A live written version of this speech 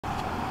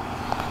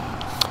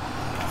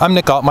I'm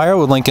Nick Altmeyer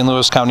with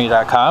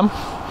linkinglewiscounty.com.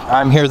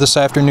 I'm here this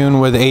afternoon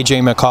with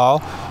AJ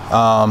McCall.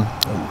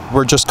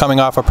 We're just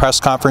coming off a press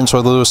conference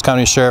with Lewis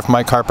County Sheriff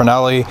Mike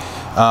Carpinelli,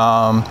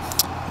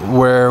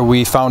 where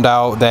we found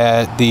out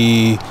that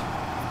the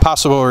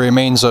possible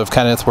remains of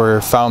Kenneth were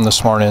found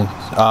this morning.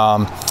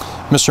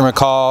 Mr.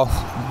 McCall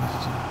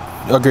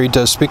agreed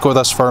to speak with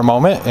us for a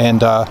moment, and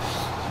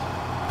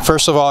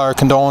first of all, our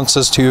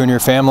condolences to you and your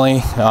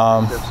family.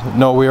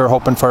 No, we were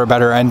hoping for a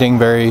better ending.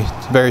 Very,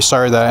 very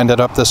sorry that it ended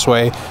up this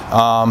way.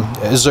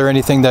 Is there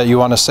anything that you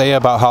want to say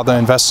about how the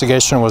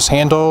investigation was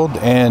handled,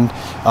 and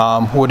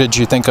what did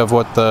you think of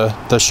what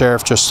the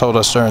sheriff just told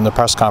us during the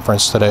press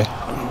conference today?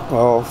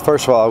 Well,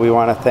 first of all, we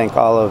want to thank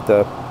all of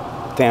the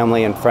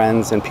family and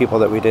friends and people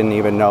that we didn't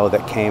even know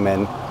that came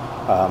and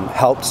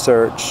helped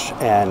search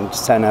and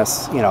sent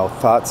us,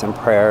 thoughts and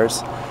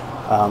prayers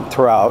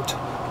throughout.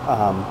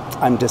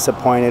 I'm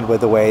disappointed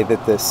with the way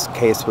that this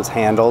case was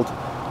handled.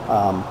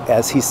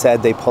 As he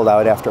said, they pulled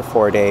out after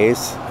 4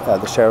 days.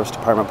 The Sheriff's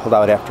Department pulled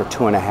out after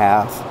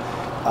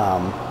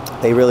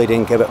 2.5. They really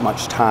didn't give it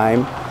much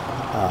time.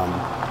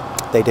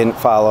 They didn't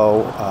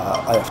follow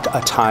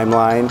a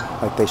timeline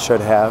like they should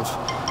have.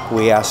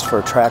 We asked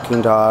for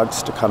tracking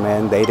dogs to come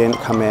in. They didn't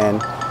come in.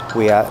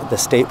 The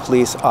state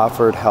police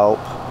offered help,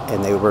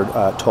 and they were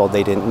told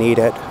they didn't need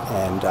it,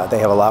 and they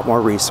have a lot more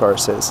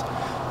resources.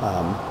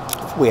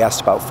 We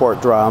asked about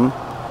Fort Drum,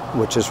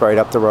 which is right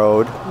up the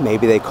road.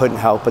 Maybe they couldn't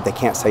help, but they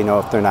can't say no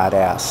if they're not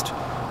asked.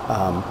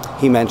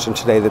 He mentioned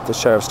today that the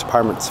Sheriff's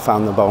Department's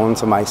found the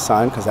bones of my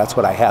son, because that's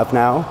what I have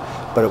now,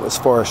 but it was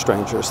forest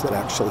rangers that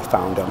actually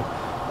found him.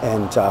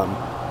 And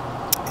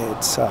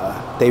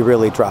they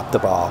really dropped the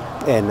ball.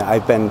 And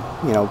I've been,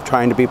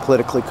 trying to be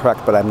politically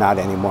correct, but I'm not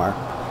anymore.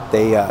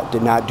 They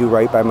did not do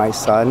right by my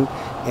son,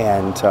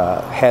 and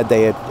had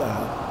they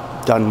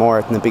done more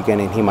in the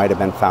beginning, he might have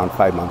been found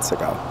 5 months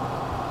ago.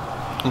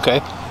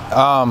 Okay.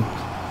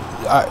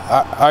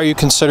 Are you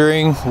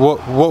considering,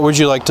 what would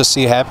you like to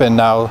see happen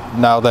now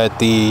that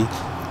the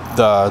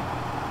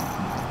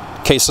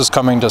case is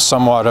coming to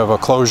somewhat of a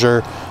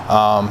closure?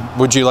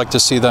 Would you like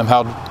to see them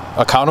held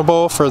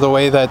accountable for the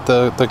way that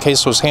the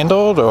case was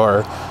handled,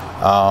 or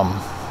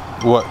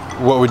what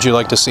would you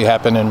like to see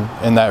happen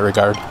in that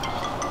regard?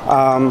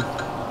 I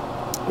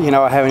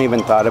haven't even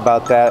thought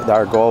about that.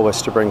 Our goal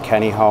was to bring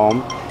Kenny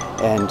home,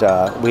 and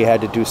we had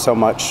to do so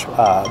much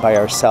by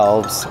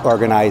ourselves,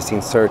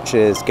 organizing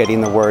searches,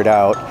 getting the word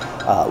out,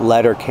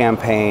 letter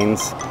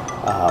campaigns,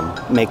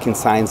 making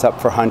signs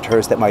up for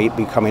hunters that might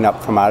be coming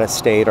up from out of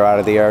state or out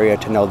of the area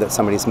to know that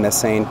somebody's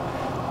missing.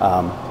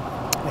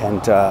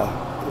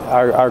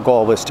 Our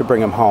goal was to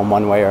bring him home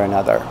one way or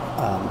another.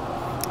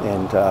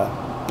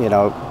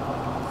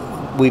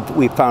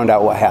 We found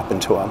out what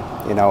happened to him.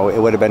 It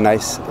would have been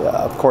nice,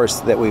 of course,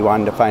 that we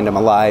wanted to find him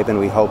alive, and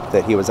we hoped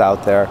that he was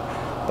out there.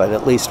 But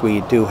at least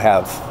we do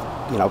have,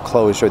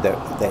 closure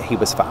that he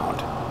was found.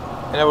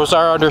 And it was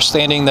our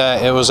understanding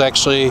that it was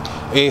actually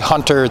a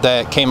hunter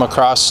that came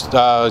across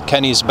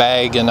Kenny's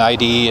bag and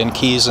ID and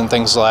keys and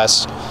things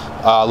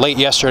late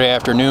yesterday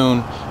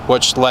afternoon,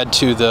 which led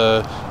to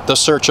the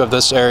search of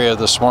this area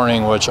this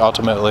morning, which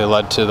ultimately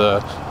led to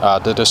the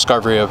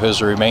discovery of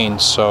his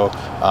remains. So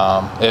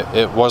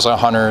it was a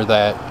hunter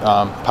that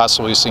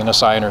possibly seen a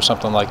sign or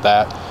something like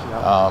that.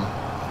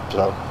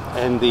 Yep.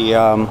 And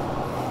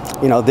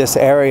this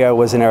area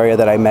was an area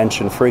that I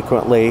mentioned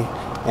frequently,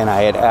 and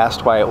I had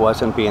asked why it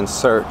wasn't being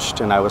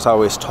searched, and I was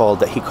always told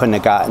that he couldn't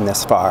have gotten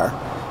this far.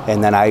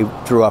 And then I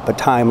drew up a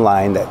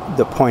timeline that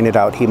pointed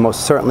out he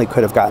most certainly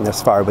could have gotten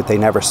this far, but they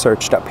never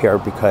searched up here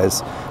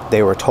because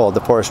they were told,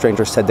 the forest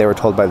ranger said they were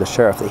told by the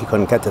sheriff that he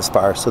couldn't get this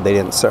far, so they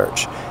didn't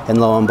search.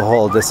 And lo and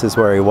behold, this is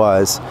where he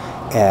was.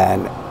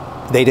 And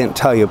they didn't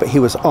tell you, but he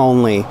was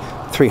only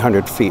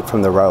 300 feet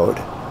from the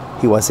road.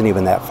 He wasn't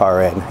even that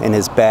far in. And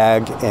his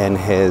bag and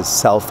his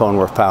cell phone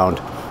were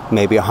found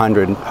maybe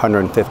 100,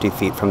 150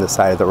 feet from the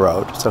side of the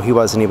road. So he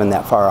wasn't even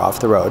that far off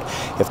the road.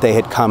 If they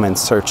had come and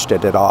searched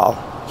it at all,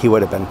 he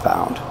would have been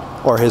found,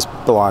 or his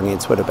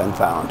belongings would have been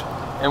found.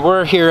 And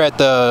we're here at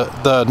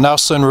the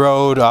Nelson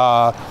Road,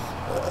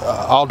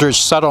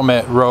 Aldridge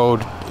Settlement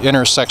Road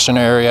intersection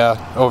area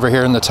over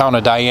here in the town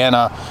of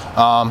Diana.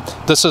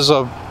 This is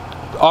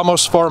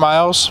almost 4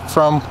 miles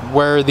from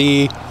where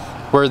the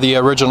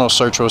original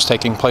search was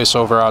taking place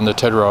over on the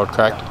Tid Road,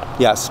 correct?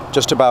 Yes,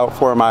 just about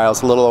 4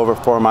 miles, a little over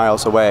 4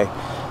 miles away.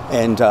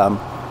 And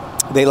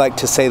they like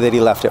to say that he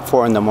left at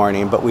 4 in the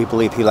morning, but we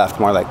believe he left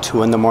more like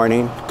 2 in the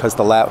morning, because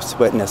the last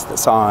witness that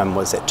saw him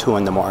was at 2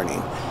 in the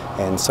morning.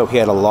 And so he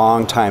had a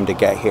long time to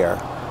get here.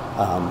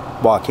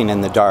 Walking in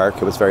the dark,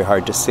 it was very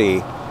hard to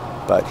see,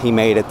 but he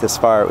made it this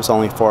far. It was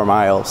only 4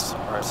 miles,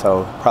 right.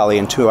 So probably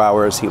in 2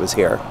 hours he was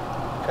here.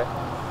 Okay.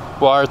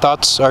 Well, our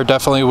thoughts are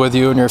definitely with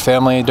you and your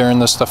family during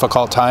this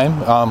difficult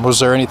time. Was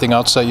there anything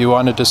else that you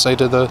wanted to say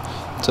to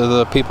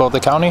the people of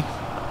the county?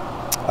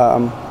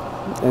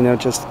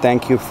 Just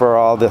thank you for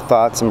all the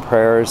thoughts and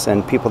prayers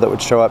and people that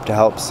would show up to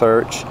help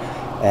search.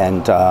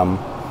 And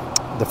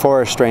the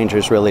forest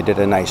rangers really did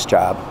a nice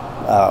job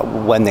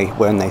when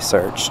they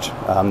searched.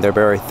 They're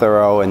very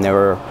thorough, and they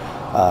were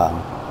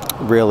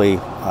really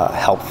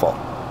helpful.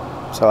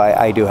 So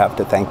I do have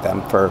to thank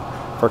them for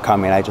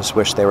coming. I just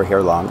wish they were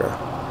here longer.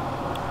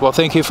 Well,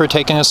 thank you for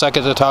taking a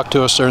second to talk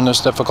to us during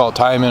this difficult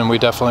time, and we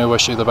definitely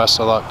wish you the best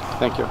of luck.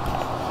 Thank you.